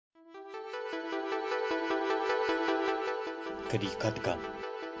คดีฆาตกรรม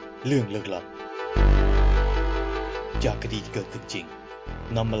เรื่องลึกลับจากคดีที่เกิดขึ้นจริง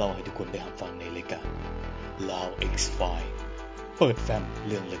นำมาเล่าให้ทุกคนได้รับฟังในรายการ Lao X File เปิดแฟ้มเ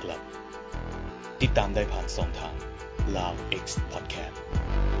รื่องลึกลับติดตามได้ผ่าน2ทาง Lao X Podcast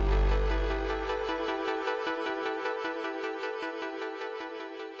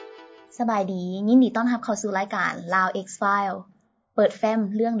สบายดียินดีต้อนรับเข้าสู่รายการ Lao X File เปิดแฟ้ม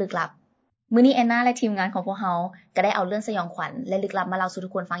เรื่องลึกลับมื้อนี้แอนนาและทีมงานของพวกเราก็ได้เอาเรื่องสยองขวัญและลึกลับมาเล่าสู่ทุ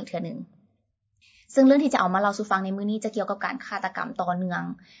กคนฟังอีกเทื่อนึงซึ่งเรื่องที่จะเอามาเล่าสู่ฟังในมื้อนี้จะเกี่ยวกับการฆาตกรรมต่อเนื่อง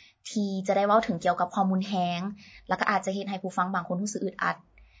ที่จะได้เว้าถึงเกี่ยวกับความรุนแรงแล้วก็อาจจะเฮ็ดให้ผู้ฟังบางคนรู้สึกอึดอัด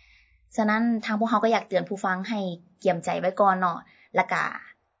ฉะนั้นทางพวกเราก็อยากเตือนผู้ฟังให้เตรียมใจไว้ก่อนเนาะแล้วก็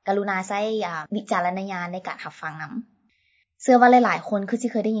กรุณาใช้วิจารณญาณในการรับฟังนำเชื่อว่าหลายๆคนคือสิ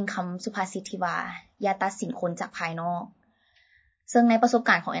เคยได้ยินคำสุภาษิตที่ว่าอย่าตัดสินคนจากภายนอกซึ่งในประสบก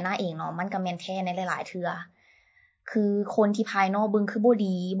ารณ์ของแอนนาเองเนาะมันก็แม่นแท้ในหลายๆเทื่อคือคนที่ภายนอกเบิ่งคือบ่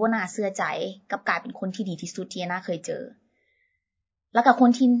ดีบ่น่าเชื่อใจกับกลายเป็นคนที่ดีที่สุดที่แอนนาเคยเจอแล้วก็คน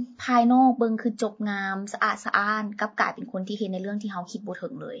ที่ภายนอกเบิ่งคือจบงามสะอาดสะอ้านกับกลายเป็นคนที่เฮ็ดในเรื่องที่เฮาคิดบ่ถึ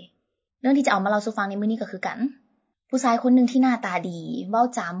งเลยเรื่องที่จะเอามาเล่าสู่ฟังในมื้อนี้ก็คือกันผู้ชายคนนึงที่หน้าตาดีเว้า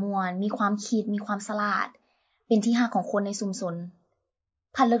จาม่วนมีความคิดมีความฉลาดเป็นที่รักของคนในชุมชน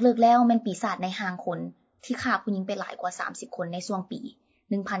พันเลิกๆแล้วแม่นปีศาจในห้างคนที่ฆ่าผู้หญิงไปหลายกว่า30คนในช่วงปี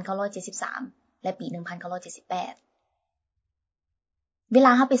1973และปี1978เวล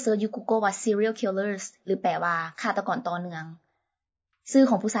าเฮาไปเสิร์ชอยู่ Google ว่า serial killers หรือแปลว่าฆาตกรต่อเนื่องชื่อ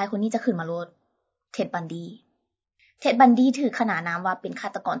ของผู้ชายคนนี้จะขึ้นมาโลด Ted Bundy Ted Bundy ถือขนานนามว่าเป็นฆา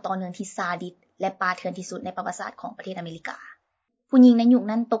ตกรต่อเนื่องที่ซาดิสและป่าเถื่อนที่สุดในประวัติศาสตร์ของประเทศอเมริกาผู้หญิงในยุค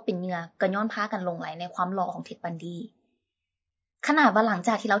นั้นตกเป็นเหยื่อก็ย้อนพากันหลงใหลในความหล่อของ Ted Bundyขนาดว่าหลังจ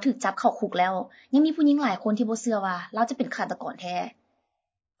ากที่เราถูกจับเข้าคุกแล้วยังมีผู้หญิงหลายคนที่บ่เชื่อว่าเราจะเป็นฆาตกรแท้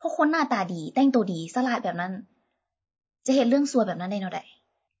เพราะคนหน้าตาดีแต่งตัวดีฉลาดแบบนั้นจะเฮ็ดเรื่องชั่วแบบนั้นได้แนวใด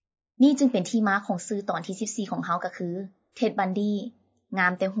นี่จึงเป็นที่มาของชื่อตอนที่14ของเฮาก็คือ Ted Bundy งา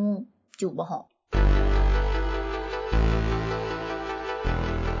มแต่ฮู้จูบบ่ฮอก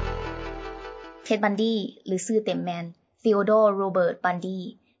Ted Bundy หรือชื่อเต็มแม่น Theodore Robert Bundy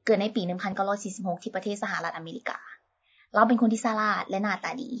เกิดในปี1946ที่ประเทศสหรัฐอเมริกาเราเป็นคนที่ฉลาดและหน้าต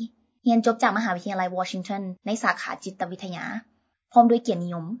าดีเรียนจบจากมหาวิทยาลัยวอชิงตันในสาขาจิตวิทยาพร้อมด้วยเกียรตินิ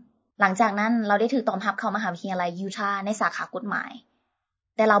ยมหลังจากนั้นเราได้ถูกตอบรับเข้ามหาวิทยาลัยยูทาห์ในสาขากฎหมาย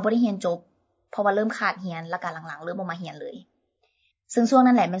แต่เราบ่ได้เรียนจบเพราะว่าเริ่มขาดเรียนและการหลังๆเริ่มบ่มาเรียนเลยซึ่งช่วง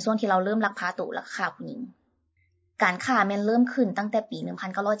นั้นแหละเป็นช่วงที่เราเริ่มลักพาตัวและฆ่าผู้หญิงการฆ่าแม่นเริ่มขึ้นตั้งแต่ปี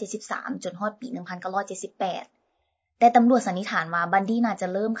1973จนฮอดปี1978แต่ตำรวจสันนิษฐานว่าบันดี้น่าจะ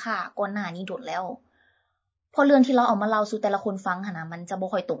เริ่มฆ่าก่อนหน้านี้โดนแล้วพอเรื่องที่เราเอามาเล่าสู่แต่ละคนฟังหั่นน่ะมันจะบ่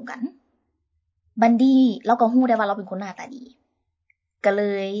ค่อยตรงกันบันดี้เราก็ฮู้ได้ว่าเราเป็นคนหน้าตาดีก็เล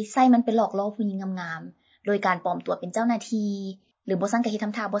ยใช้มันไปหลอกล่อผู้หญิงงามๆโดยการปลอมตัวเป็นเจ้าหน้าที่หรือบ่ซั่นก็เฮ็ดท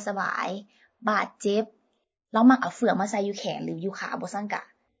ำท่าบ่สบายบาดเจ็บเรามักเอาเฟือกมาใส่อยู่แขนหรืออยู่ขาบ่ซั่นก็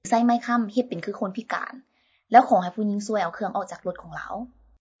ใช้ไม้ค้ำเฮ็ดเป็นคือคนพิการแล้วขอให้ผู้หญิงช่วยเอาเครื่องออกจากรถของเรา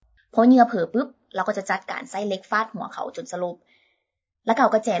พอเหยื่อเผลอปึ๊บเราก็จะจัดการใช้เหล็กฟาดหัวเขาจนสลบแล้วก็เอา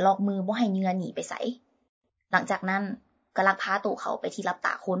กระแจล็อกมือบ่ให้เหยื่อหนีไปไสหลังจากนั้นก็ลักพาตัวเขาไปที่รับต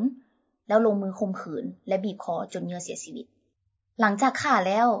าคนแล้วลงมือข่มขืนและบีบคอจนเหยื่อเสียชีวิตหลังจากฆ่าแ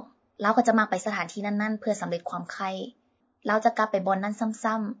ล้วเราก็จะมาไปสถานที่นั้นๆเพื่อสำเร็จความใคร่เราจะกลับไปบ่อนนั้น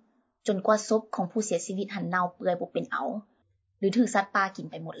ซ้ำๆจนกว่าศพของผู้เสียชีวิตหันเน่าเปื่อยบ่เป็นเอาหรือถูกสัตว์ป่ากิน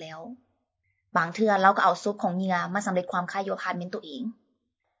ไปหมดแล้วบางเทื่อเราก็เอาศพของเหยื่อมาสำเร็จความใคร่อยู่อพาร์ตเมนต์ตัวเอง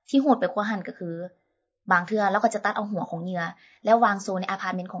ที่โหดไปกว่าหั่นก็คือบางเทื่อเราก็จะตัดเอาหัวของเหยื่อแล้ววางโซในอพา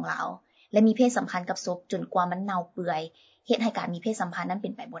ร์ตเมนต์ของเราและมีเพศสัมพันธ์กับศพจนกว่ามันเน่าเปื่อยเฮ็ดให้การมีเพศสัมพันธ์นั้นเป็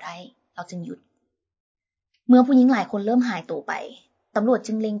นไปบ่ได้เราจึงหยุดเมื่อผู้หญิงหลายคนเริ่มหายตัวไปตำรวจ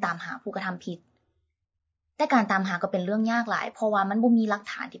จึงเล็งตามหาผู้กระทำผิดแต่การตามหาก็เป็นเรื่องยากหลายเพราะว่ามันบ่มีหลัก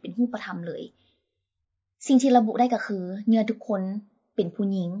ฐานที่เป็นรูปธรรมเลยสิ่งที่ระบุได้ก็คือเหยื่อทุกคนเป็นผู้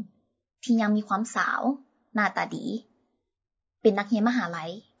หญิงที่ยังมีความสาวหน้าตาดีเป็นนักเรียนมหาลั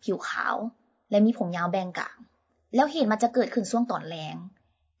ยผิวขาวและมีผมยาวแบ่งกลางแล้วเหตุมันจะเกิดขึ้นช่วงตอนแลง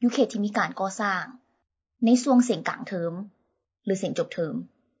อยู่เขตที่มีการก่อสร้างในช่วงเสียงกลางเทอมหรือเสียงจบเทอม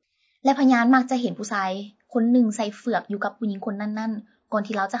และพยานมักจะเห็นผู้ชายคนหนึ่งใส่เฟือกอยู่กับผู้หญิงคนนั้นๆก่อน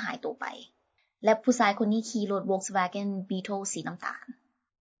ที่เราจะหายตัวไปและผู้ชายคนนี้ขี่รถ Volkswagen Beetle สีน้ำตาล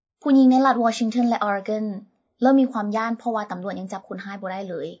ผู้หญิงในรัฐวอชิงตันและออริกอนเริ่มมีความย้านเพราะว่าตำรวจยังจับคนร้ายบ่ได้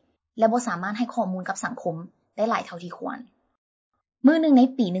เลยและบ่สามารถให้ข้อมูลกับสังคมได้หลายเท่าที่ควรมื้อนึงใน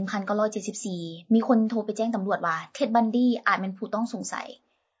ปี1974มีคนโทรไปแจ้งตำรวจว่า Ted Bundy อาจเป็นผู้ต้องสงสัย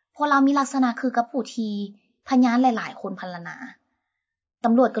เพราะเรามีลักษณะคือกับผู้ที่พยานหลายๆคนพรรณนาต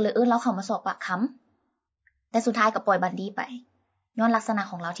ำรวจก็เลยเราเข้ามาสอบปากคำแต่สุดท้ายก็ปล่อยบันดี้ไปย้อนลักษณะ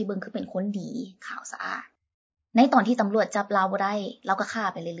ของเราที่เบิ่งคือเป็นคนดีขาวสะอาด ในตอนที่ตำรวจจับเราบ่ได้เราก็ฆ่า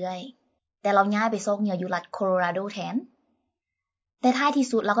ไปเรื่อยๆแต่เราย้ายไปซอกเหยื่ออยู่รัฐโคโลราโดแทนแต่ท้ายที่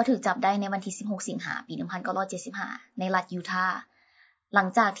สุดเราก็ถูกจับได้ในวันที่16สิงหาคมปี1975ในรัฐยูทาห์หลัง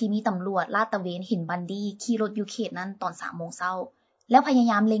จากที่มีตำรวจลาดตระเวนเห็นบันดี้ขี่รถอยู่เขตนั้นตอน 3 โมงเช้าแล้วพยา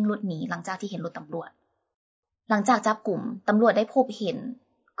ยามเล็งรถหนีหลังจากที่เห็นรถตำรวจหลังจากจับกลุ่มตำรวจได้พบเห็น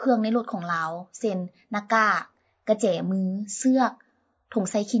เครื่องในรถของเราเช่นหน้ากากกระแจมือเสื้อกถุง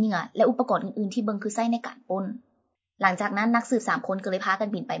ใส่ขี้เหงื่อและอุปกรณ์อื่นๆที่เบิ่งคือใช้ในการปล้นหลังจากนั้นนักสืบ3คนก็เลยพากัน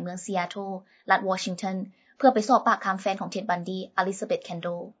บินไปเมืองซีแอตเทิลรัฐวอชิงตันเพื่อไปสอบปากคำแฟนของเท็ดบันดี้อลิซาเบธแคนโด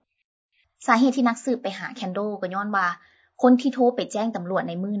สาเหตุที่นักสืบไปหาแคนโดก็ย้อนว่าคนที่โทรไปแจ้งตำรวจ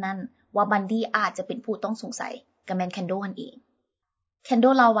ในมื้อนั้นว่าบันดี้อาจจะเป็นผู้ต้องสงสัยก็แม่นแคนโดนั่นเองแคนโด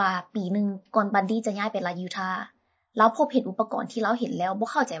เล่าว่าปีนึงก่อนบันดี้จะย้ายไปรัฐยูทาห์เราพบเห็นอุปกรณ์ที่เราเห็นแล้วบ่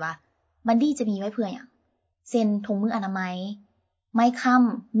เข้าใจว่าบันดี้จะมีไว้เพื่อหยังเช่นถุงมืออนามัยไม้ค้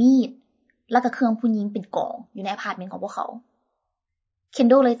ำมีดแล้วก็เครื่องผู้หญิงเป็นกองอยู่ในอพาร์ตเมนต์ของพวกเขาเคน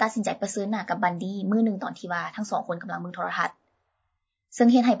โดเลยตัดสินใจประเสริญหน้ากับบันดี้มื้อนึงตอนที่ว่าทั้งสองคนกำลังเบิ่งโทรทัศน์ซึ่ง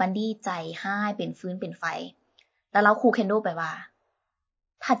เฮ็ดให้บันดี้ใจห้ายเป็นฟืนเป็นไฟแล้วเราขู่เคนโดไปว่า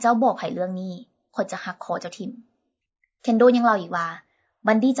ถ้าเจ้าบอกไผเรื่องนี้ข้อยจะหักคอเจ้าทิ่มเคนโดยังเล่าอีกว่า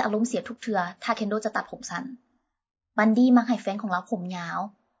บันดี้จะอารมณ์เสียทุกเทื่อถ้าเคนโดจะตัดผมสั้นบันดี้มักให้แฟนของเราผมยาว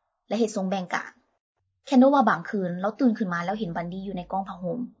และเฮ็ดทรงแบ่งกลางเคนโดว่าบางคืนเราตื่นขึ้นมาแล้วเห็นบันดี้อยู่ในกองผ้า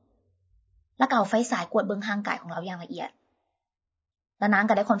ห่มแล้วก็เอาไฟฉายกวดเบิ่งร่างกายของเราอย่างละเอียดแล้วนาง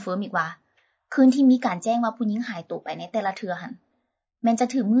ก็ได้คอนเฟิร์มอีกว่าคืนที่มีการแจ้งว่าผู้หญิงหายตัวไปในแต่ละเทื่อหั่นแม้นจะ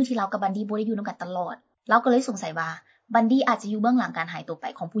ถึงมื้อที่เรากับบันดี้บ่ได้อยู่นำกันตลอดเราก็เลยสงสัยว่าบันดี้อาจจะอยู่เบื้องหลังการหายตัวไป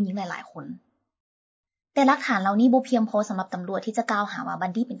ของผู้หญิงหลายๆคนแต่หลักฐานเหล่านี้บ่เพียงพอสำหรับตำรวจที่จะกล่าวหาว่าบั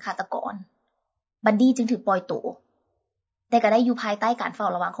นดี้เป็นฆาตกรบันดี้จึงถูกปล่อยตัวแต่ก็ได้อยู่ภายใต้การเฝ้า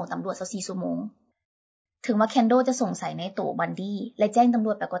ระวังของตำรวจ24ชั่วโมงถึงว่าแคนโดจะสงสัยในตัวบันดี้และแจ้งตำร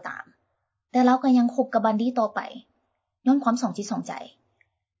วจไปก็ตามแต่เราก็ยังคบกับบันดี้ต่อไปย้อนความสองจิตสองใจ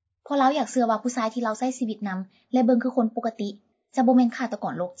เพราะเราอยากเชื่อว่าผู้ชายที่เราใช้ชีวิตนำและเบิ่งคือคนปกติจะบ่แม่นฆาตก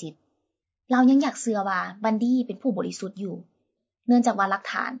รโรคจิตเรายังอยากเชื่อว่าบันดี้เป็นผู้บริสุทธิ์อยู่เนื่องจากว่าหลัก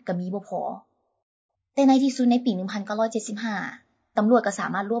ฐานก็มีบ่พอแต่ในที่สุดในปี1975ตำรวจก็สา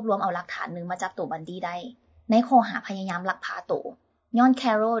มารถรวบรวมเอาหลักฐานหนึ่งมาจับตัวบันดี้ได้ในข้อหาพยายามลักพาตัวย้อนแค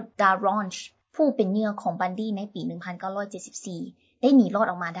โรล ดารอนช์ผู้เป็นเหยื่อของบันดี้ในปี1974ได้หนีรอด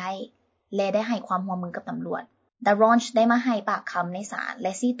ออกมาได้และได้ให้ความร่วมมือกับตำรวจดารอนช์ได้มาให้ปากคำในศาลแล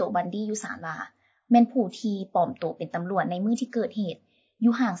ะซี้ตัวบันดี้อยู่ศาลว่าแม่นผู้ที่ปลอมตัวเป็นตำรวจในมื้อที่เกิดเหตุอ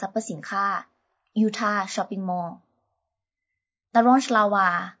ยู่ห้างสรรพสินค้ายูทาห์ช้อปปิ้งมอลล์ดารอนช์เล่าว่า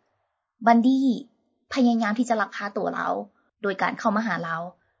บันดี้พยายามที่จะลักพาตัวเราโดยการเข้ามาหาเรา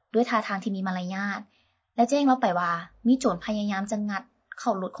ด้วยท่าทางที่มีมารยาทและแจ้งเราไปว่ามีโจรพยายามจะงัดเข้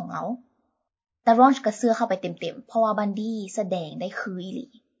ารถของเราดารอนช์ก็เชื่อเข้าไปเต็มๆเพราะว่าบันดี้แสดงได้คืออีหลี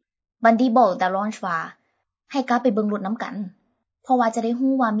บันดี้บอกดารอนช์ว่าให้กลับไปเบิ่งรถนำกันเพราะว่าจะได้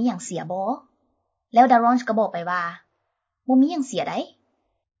ฮู้ว่ามีหยังเสียบ่แล้วดารอนช์ก็บอกไปว่าบ่มีหยังเสียได้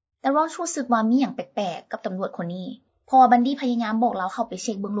ดารอนช์รู้สึกว่ามีหยังแปลกๆกับตำรวจคนนี้เพราะว่าบันดี้พยายามบอกเราเข้าไปเ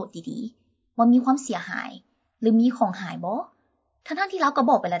ช็คเบิ่งรถดีๆว่ามีความเสียหายหรือมีของหายบ่ทั้งๆที่เราก็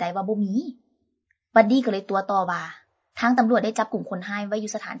บอกไปแล้วได้ว่าบ่มีบันดี้ก็เลยตัวต่อว่าทางตำรวจได้จับกลุ่มคนร้ายไว้อ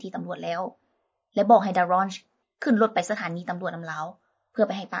ยู่สถานที่ตำรวจแล้วและบอกให้ดารอนช์ขึ้นรถไปสถานีตำรวจนำเราเพื่อไ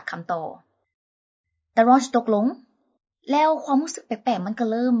ปให้ปากคำต่อดารอนช์ตกลงแล้วความรู้สึกแปลกๆมันก็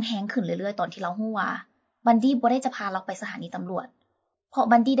เริ่มแฮงขึ้นเรื่อยๆตอนที่เราฮู้ว่าบันดี้บ่ได้จะพาเราไปสถานีตำรวจเพราะ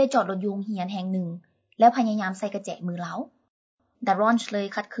บันดี้ได้จอดรถอยู่โรงเรียนแห่งหนึ่งแล้วพยายามใส่กระแจมือเราดารอนช์เลย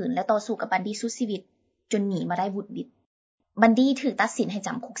ขัดขืนและต่อสู้กับบันดี้สุดชีวิตจนหนีมาได้วุดวิดบันดี้ถูกตัดสินให้จ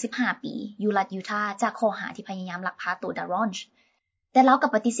ำคุก15ปีอยู่รัฐยูทาห์จากข้อหาที่พยายามลักพาตัวดารอนช์แต่เราก็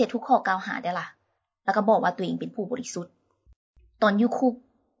ปฏิเสธทุกข้อกล่าวหาได้ล่ะแล้วก็บอกว่าตัวเองเป็นผู้บริสุทธิ์ตอนอยู่คุก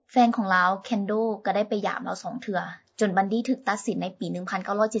แฟนของเราเคนโดก็ได้ไปยามเรา2เทื่อจนบันดี้ถูกตัดสินในปี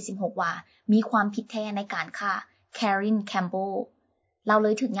1976ว่ามีความผิดแท้ในการฆ่าแครินแคมเบลเราเล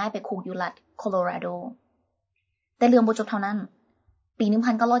ยถูกย้ายไปคุกอยู่รัฐโคโลราโดแต่เรื่องบ่จบเท่านั้นปี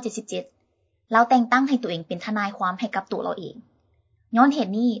1977เราแต่งตั้งให้ตัวเองเป็นทนายความให้กับตัวเราเองย้อนเห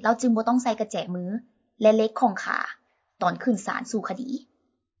ตุนี้เราจึงบ่ต้องใส่กระแจมือและเล็กของขาตอนขึ้นศาลสู่คดี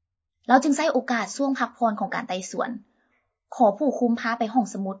เราจึงใช้โอกาสช่วงพักผ่อนของการไต่สวนขอผู้คุมพาไปห้อง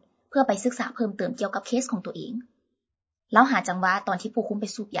สมุดเพื่อไปศึกษาเพิ่มเติมเกี่ยวกับเคสของตัวเองแล้วหาจังหวะตอนที่ผู้คุมไป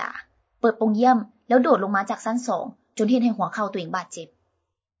สูบยาเปิดโปงเยี่ยมแล้วโดดลงมาจากชั้น2จนเฮ็ดให้หัวเข่าตัวเองบาดเจ็บ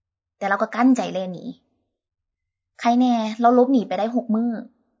แต่เราก็กั้นใจแลหนีใครแน่เราลบหนีไปได้6มื้อ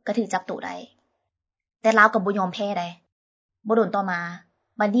ก็ถูกจับตัวได้แต่เราก็บ่ยอมแพ้ได้บ่โดนต่อมา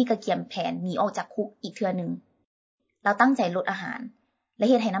บันดี้ก็เกียมแผนหนีออกจากคุกอีกเทื่อนึงเราตั้งใจลดอาหารและ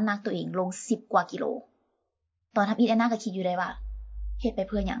เฮ็ดให้น้ำหนักตัวเองลง10กว่ากิโลตอนทำอีแอนนาก็คิดอยู่ได้ว่าเฮ็ดไปเ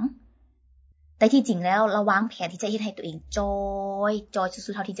พื่อหยัง แต่ที่จริงแล้วเราวางแผนที่จะเฮ็ดให้ตัวเองจอย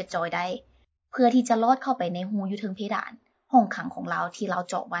สุดๆเท่าที่จะจอยได้เพื่อที่จะลอดเข้าไปในหูอยู่เทิงเพดานห้องขังของเราที่เรา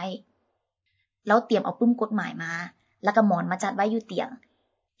เจาะไว้แล้วเตรียมเอาปึ้มกฎหมายมาแล้วก็หมอนมาจัดไว้อยู่เตียง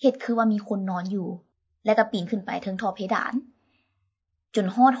เฮ็ดคือว่ามีคนนอนอยู่แล้วก็ปีนขึ้นไปถึงท่อเพดานจน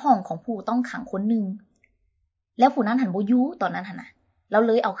ฮอดห้องของผู้ต้องขังคนหนึ่งแล้วผู้นั้นหันบ่อยู่ตอนนั้นหั่นน่ะแล้วเ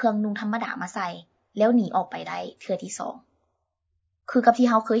ลยเอาเครื่องนุ่งธรรมดามาใส่แล้วหนีออกไปได้เทื่อที่2คือกับที่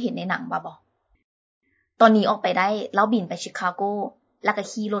เฮาเคยเห็นในหนังบ่ตอนนี้ออกไปได้แล้วบินไปชิคาโกแล้วก็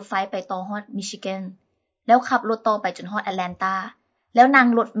ขี่รถไฟไปต่อฮอดมิชิแกนแล้วขับรถต่อไปจนฮอดแอตแลนตาแล้วนั่ง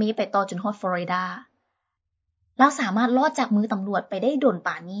รถเมล์ไปต่อจนฮอดฟลอริดาเราสามารถรอดจากมือตำรวจไปได้โดน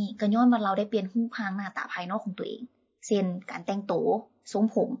ป่านนี้ก็ย้อนว่าเราได้เปลี่ยนรูปร่างหน้าตาภายนอกของตัวเองเช่นการแต่งตัวทรง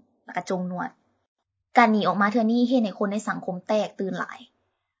ผมแล้วก็จงหนวดการหนีออกมาเทื่อนี้เฮ็ดให้คนในสังคมแตกตื่นหลาย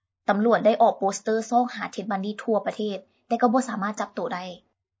ตำรวจได้ออกโปสเตอร์ซอกหาเท็ดบันดี้ทั่วประเทศแต่ก็บ่สามารถจับตัวได้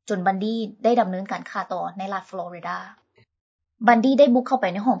จนบันดี้ได้ดำเนินการฆ่าต่อในรัฐฟลอริดาบันดี้ได้บุกเข้าไป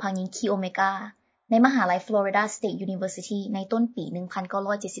ในห้องพักหญิงคีโอเมกาในมหาลัย Florida State University ในต้นปี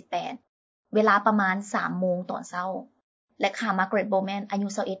 1978 เวลาประมาณ 3 โมงตอนเช้าและฆ่ามาร์กาเร็ต โบว์แมนอายุ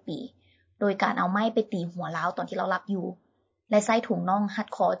 21 ปีโดยการเอาไม้ไปตีหัวเลาตอนที่เราหลับอยู่และใส่ถุงน่องหัด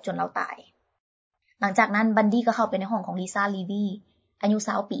คอจนเราตายหลังจากนั้นบันดี้ก็เข้าไปในห้องของลิซ่า ลีวีอายุ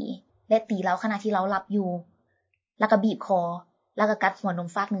 20 ปีและตีเราขณะที่เราหลับอยู่แล้วก็บีบคอแล้วก็กัดหัวนม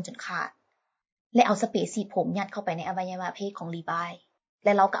ฟากหนึ่งจนขาดและเอาสเปรย์สีดผมยัดเข้าไปในอวัยวะเพศของลีวายแล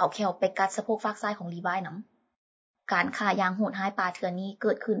ะเราก็เอาแขวไปกัดสะโพกฟากซ้ายของลีวายนำการฆ่าอย่างโหดร้ายปาเถื่อนนี้เ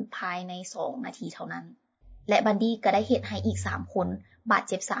กิดขึ้นภายใน2 นาทีเท่านั้นและบันดี้ก็ได้เฮ็ดให้อีก3 คนบาด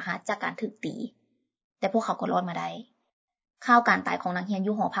เจ็บสาหัสจากการถูกตีแต่พวกเขาก็รอดมาได้ข่าวการตายของนักเรียนอ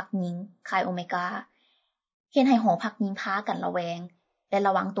ยู่หอพักหญิงคายโอเมกาเฮ็ดให้หอพักหญิงพากันระแวงและร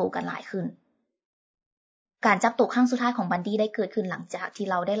ะวังตัวกันหลายขึ้นการจับตัวครั้งสุดท้ายของบันดี้ได้เกิดขึ้นหลังจากที่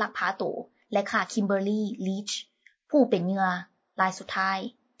เราได้ลักพาตัวและฆ่าคิมเบอร์ลีลีชผู้เป็นเหยื่อรายสุดท้าย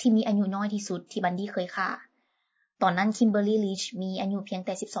ที่มีอายุน้อยที่สุดที่บันดี้เคยฆ่าตอนนั้นคิมเบอร์ลีลีชมีอายุเพียงแ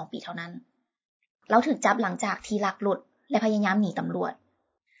ต่12 ปีเท่านั้นเราถูกจับหลังจากที่ลักรถและพยายามหนีตำรวจ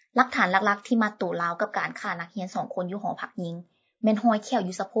หลักฐานหลักๆที่มัดตัวเรากับการฆ่านักเรียน2 คนอยู่หอพักหญิงแม่นห้อยแขวอ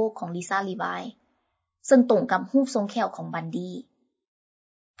ยู่สะโพกของลิซ่า ลีวายซึ่งตรงกับรูปทรงแขวของบันดี้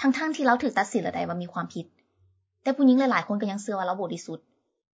ทั้งๆที่เราถูกตัดสินแล้วได้ว่ามีความผิดแต่ผู้หญิงหลายๆคนก็ยังเชื่อว่าเราบริสุทธิ์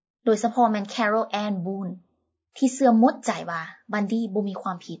โดยเฉพาะแมนแคโรลแอนบูนที่เชื่อหมดใจว่าบันดี้บ่มีคว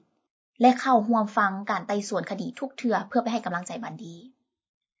ามผิดและเข้าร่วมฟังการไต่สวนคดีทุกเทื่อเพื่อไปให้กำลังใจบันดี้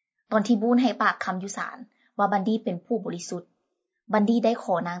ตอนที่บูนให้ปากคำอยู่ศาลว่าบันดี้เป็นผู้บริสุทธิ์บันดี้ได้ข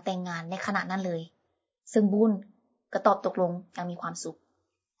อนางแต่งงานในขณะนั้นเลยซึ่งบูนก็ตอบตกลงอย่างมีความสุข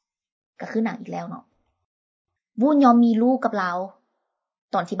ก็คือหนังอีกแล้วเนาะบูนยอมมีลูกกับเรา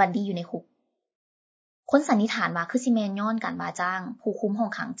ตอนที่บันดี้อยู่ในคุกคนสันนิษฐานว่าคือสิแม่นย้อนการว่าจ้างผู้คุมห้อ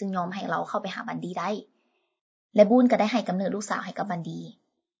งขังจึงยอมให้เราเข้าไปหาบันดี้ได้และบูนก็ได้ให้กำเนิดลูกสาวให้กับบันดี้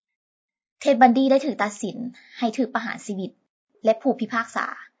เท็ดบันดี้ได้ถูกตัดสินให้ถูกประหารชีวิตและผู้พิพากษา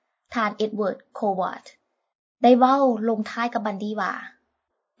ท่านเอ็ดเวิร์ดโควาร์ดได้เว้าลงท้ายกับบันดี้ว่า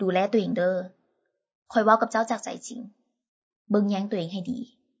ดูแลตัวเองเด้อคอยเว้ากับเจ้าจากใจจริงเบิ่งแย้งตัวเองให้ดี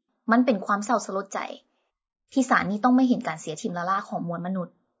มันเป็นความเศร้าสลดใจที่ศาลนี้ต้องไม่เห็นการเสียทิมละล่าของมวลมนุษ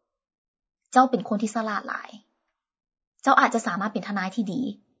ย์เจ้าเป็นคนที่ฉลาดหลายเจ้าอาจจะสามารถเป็นทนายที่ดี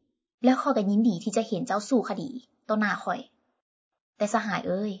แล้วข้อยก็ยินดีที่จะเห็นเจ้าสู้คดีต่อหน้าข้อยแต่สหายเ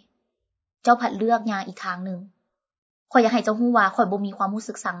อ้ยเจ้าผัดเลือกอย่างอีกทางนึงข้อยอยากให้เจ้าฮู้ว่าข้อยบ่มีความรู้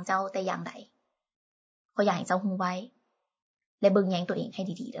สึกชังเจ้าแต่อย่างใดข้อยอยากให้เจ้าฮู้ไว้และเบิ่งแยงตัวเองให้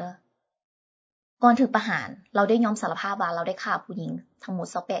ดีๆเด้อก่อนถูกประหารเราได้ยอมสารภาพว่าเราได้ฆ่าผู้หญิงทั้งหมด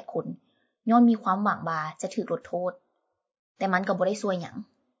28 คนย้อนมีความหวังว่าจะถูกลดโทษแต่มันก็บ่ได้ช่วยหยัง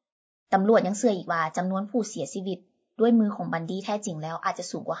ตำรวจยังเชื่ออีกว่าจำนวนผู้เสียชีวิตด้วยมือของบันดี้แท้จริงแล้วอาจจะ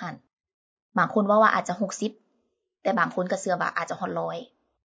สูงกว่าหันบางคนว่าอาจจะ60แต่บางคนก็เชื่อว่าอาจจะฮอด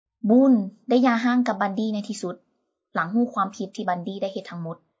100บูนได้หย่าร้างกับบันดี้ในที่สุดหลังรู้ความผิดที่บันดี้ได้เฮ็ดทั้งหม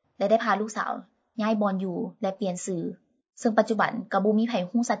ดและได้พาลูกสาวย้ายบอนอยู่และเปลี่ยนชื่อซึ่งปัจจุบันก็บ่มีไผ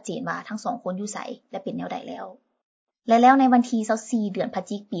รู้ชัดเจนว่าทั้ง2คนอยู่ไสและเป็นแนวใดแล้วและแล้วในวันที่24 เดือนพฤศ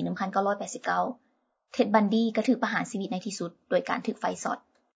จิกายนปี 1989เท็ดบันดี้ก็ถูกประหารชีวิตในที่สุดโดยการถูกไฟช็อต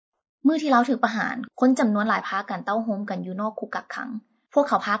มื้อที่เราถูกประหารคนจำนวนหลายพากันเต้าโฮมกันอยู่นอกคุกกักขังพวกเ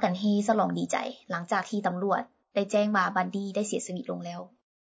ขาพากันเฮฉลองดีใจหลังจากที่ตำรวจได้แจ้งว่าบันดี้ได้เสียชีวิตลงแล้ว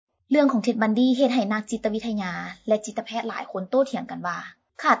เรื่องของเท็ดบันดี้เฮ็ดให้นักจิตวิทยาและจิตแพทย์หลายคนโต้เถียงกันว่า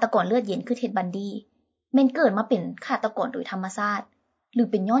ฆาตกรเลือดเย็นคือเท็ดบันดี้แม่นเกิดมาเป็นฆาตกรโดยธรรมชาติหรือ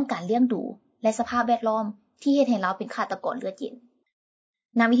เป็นย้อนการเลี้ยงดูและสภาพแวดล้อมที่เฮ็ดให้เราเป็นฆาตกรเลือดเย็น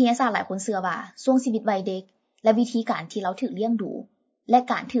นักวิทยาศาสตร์หลายคนเชื่อว่าช่วงชีวิตวัยเด็กและวิธีการที่เราถูกเลี้ยงดูและ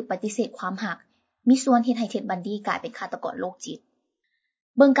การถูกปฏิเสธความรักมีส่วนเฮ็ดให้เท็ดบันดี้กลายเป็นฆาตกรโรคจิต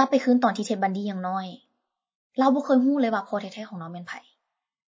เบิ่งกลับไปคืนตอนที่เท็ดบันดี้ยังน้อยเราบ่เคยฮู้เลยว่าพ่อแท้ๆของเราแม่นไผ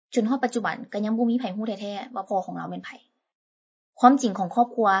จนฮอดปัจจุบันก็ยังบ่มีไผฮู้แท้ๆว่าพ่อของเราแม่นไผความจริงของครอบ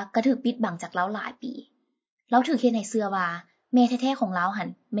ครัวก็ถูกปิดบังจากเราหลายปีเราถูกเฮ็ดให้เชื่อว่าแม่แท้ๆของเราหั่น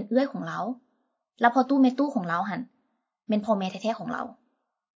แม่นเอื้อยของเราแล้วพ่อตู้แม่ตู้ของเราหั่นแม่นพ่อแม่แท้ๆของเรา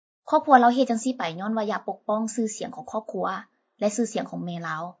ครอบครัวเราเฮ็ดจังซี่ไปย้อนว่าอยากปกป้องชื่อเสียงของครอบครัวและชื่อเสียงของแม่เร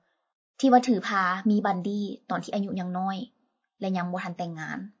าที่ว่าถือพามีบันดี้ตอนที่อายุยังน้อยและยังบ่ทันแต่งง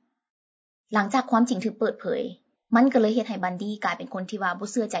านหลังจากความจริงถูกเปิดเผยมันก็เลยเฮ็ดให้บันดี้กลายเป็นคนที่ว่าบ่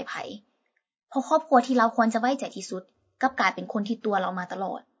เชื่อใจไผเพราะครอบครัวที่เราควรจะไว้ใจที่สุดกลับกลายเป็นคนที่ตัวเรามาตล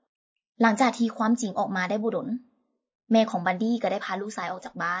อดหลังจากที่ความจริงออกมาได้บ่ดนแม่ของบันดี้ก็ได้พาลูกชายออกจ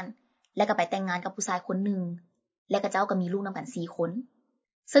ากบ้านและก็ไปแต่งงานกับผู้ชายคนหนึ่งและก็เจ้าก็มีลูกนำกัน4คน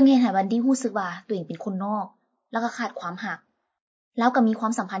ซึ่งเฮ็ดให้บันดี้รู้สึกว่าตัวเองเป็นคนนอกแล้วก็ขาดความรักแล้วก็มีควา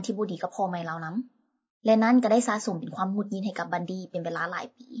มสัมพันธ์ที่บ่ดีกับพ่อแม่เรานำและนั้นก็ได้สะสมเป็นความหงุดหงิดให้กับบันดี้เป็นเวลาหลาย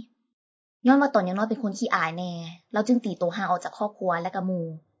ปีย้อนว่าตอนยังน้อยเป็นคนขี้อายแน่เราจึงตีโตห่างออกจากครอบครัวและก็หมู่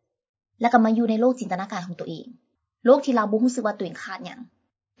แล้วก็มาอยู่ในโลกจินตนาการของตัวเองโลกที่เราบ่รู้สึกว่าตัวเองขาดหยัง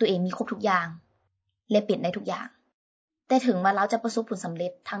ตัวเองมีครบทุกอย่างและเป็นได้ทุกอย่างแต่ถึงว่าเราจะประสบผลสำเร็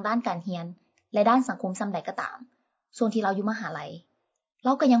จทางด้านการเรียนและด้านสังคมส่ำใดก็ตามส่วนที่เราอยู่มหาลัยเร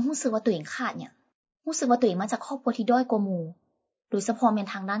าก็ยังรู้สึกว่าตัวเองขาดหยังรู้สึกว่าตัวเองมาจากครอบครัวที่ด้อยกว่าหมู่โดยเฉพาะแม่น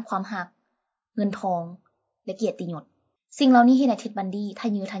ทางด้านความรักเงินทองและเกียรติยศสิ่งเหล่านี้เฮ็ดให้เท็ดบันดี้ทะ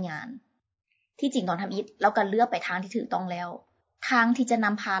เยอทะยานที่จริงตอนทำอิฐเราก็เลือกไปทางที่ถูกต้องแล้วทางที่จะน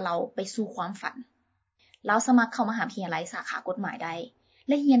ำพาเราไปสู่ความฝันเราสมัครเข้ามหาวิทยาลัยสาขากฎหมายได้แ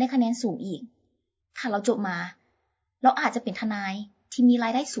ละเรียนได้คะแนนสูงอีกถ้าเราจบมาเราอาจจะเป็นทนายที่มีรา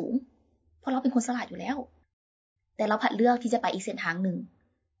ยได้สูงเพราะเราเป็นคนฉลาดอยู่แล้วแต่เราผัดเลือกที่จะไปอีกเส้นทางหนึ่ง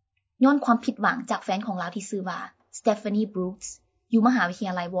ย้อนความผิดหวังจากแฟนของเราที่ชื่อว่า Stephanie Brooks อยู่มหาวิทย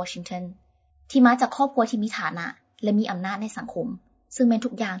าลัยวอชิงตันที่มาจากครอบครัวที่มีฐานะและมีอำนาจในสังคมซึ่งเป็นทุ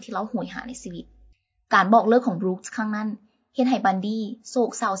กอย่างที่เราโหยหาในชีวิตการบอกเลิกของ Brooks ครั้งนั้นเฮ็ดให้บันดี้โศ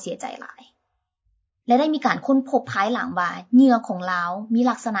กเศร้าเสียใจหลายและได้มีการค้นพบภายหลังว่าเหยื่อของเรามี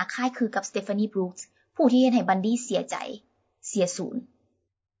ลักษณะคล้ายคือกับ Stephanie Brooks ผู้ที่เฮ็ดให้บันดี้เสียใจเสียสูญ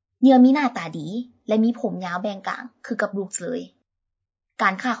เหยื่อมีหน้าตาดีและมีผมยาวแบ่งกลางคือกับ Brooks เลยกา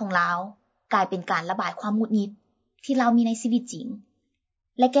รฆ่าของเรากลายเป็นการระบายความหงุดหงิดที่เรามีในชีวิตจริง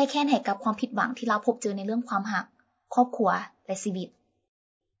และแก้แค้นให้กับความผิดหวังที่เราพบเจอในเรื่องความรักครอบครัวและชีวิต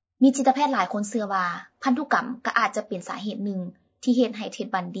มีจิตแพทย์หลายคนเชื่อว่าพันธุกรรมก็อาจจะเป็นสาเหตุหนึ่งที่เฮ็ดให้เท็ด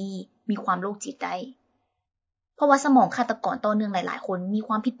บันดี้มีความโรคจิตได้เพราะว่าสมองฆาตกรต่อเนื่องหลายๆคนมีค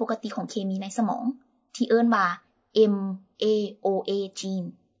วามผิดปกติของเคมีในสมองที่เอิ้นว่า MAOA gene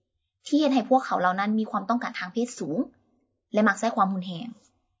ที่เฮ็ดให้พวกเขาเหล่านั้นมีความต้องการทางเพศสูงและมักใช้ความรุนแรง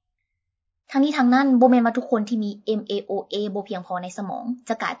ทั้งนี้ทั้งนั้นบ่แม่นว่าทุกคนที่มี MAOA บ่เพียงพอในสมองจ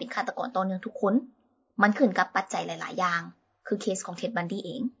ะกลายเป็นฆาตกรต่อเนื่องทุกคนมันขึ้นกับปัจจัยหลายๆอย่างคือเคสของเท็ดบันดี้เ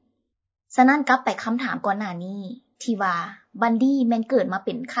องฉะนั้นกลับไปคำถามก่อนหน้านี้ที่ว่าบันดี้แม่นเกิดมาเ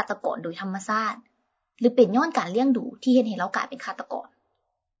ป็นฆาตกรโดยธรรมชาติหรือเป็นย้อนการเลี้ยงดูที่เฮ็ดให้เรากลายเป็นฆาตกร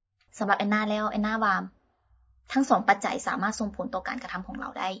สำหรับแอนนาแล้วแอนนาว่าทั้ง2ปัจจัยสามารถส่งผลต่อการกระทำของเรา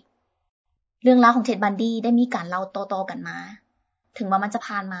ได้เรื่องราวของเท็ดบันดี้ได้มีการเล่าต่อๆกันมาถึงว่ามันจะ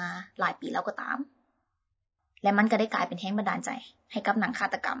ผ่านมาหลายปีแล้วก็ตามและมันก็ได้กลายเป็นแรงบันดาลใจให้กับหนังฆา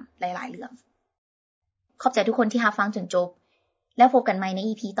ตกรรมหลายๆเรื่องขอบใจทุกคนที่รับฟังจนจบแล้วพบกันใหม่ใน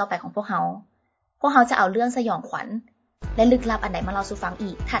EP ต่อไปของพวกเราจะเอาเรื่องสยองขวัญและลึกลับอันใดมาเล่าสู่ฟัง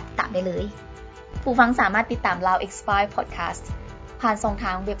อีกถัดตามได้เลยผู้ฟังสามารถติดตาม Lao X File Podcast ผ่านช่องท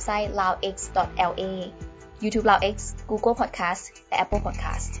างเว็บไซต์ laox.la YouTube Lao X Google Podcast และ Apple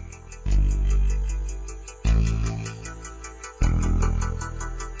Podcast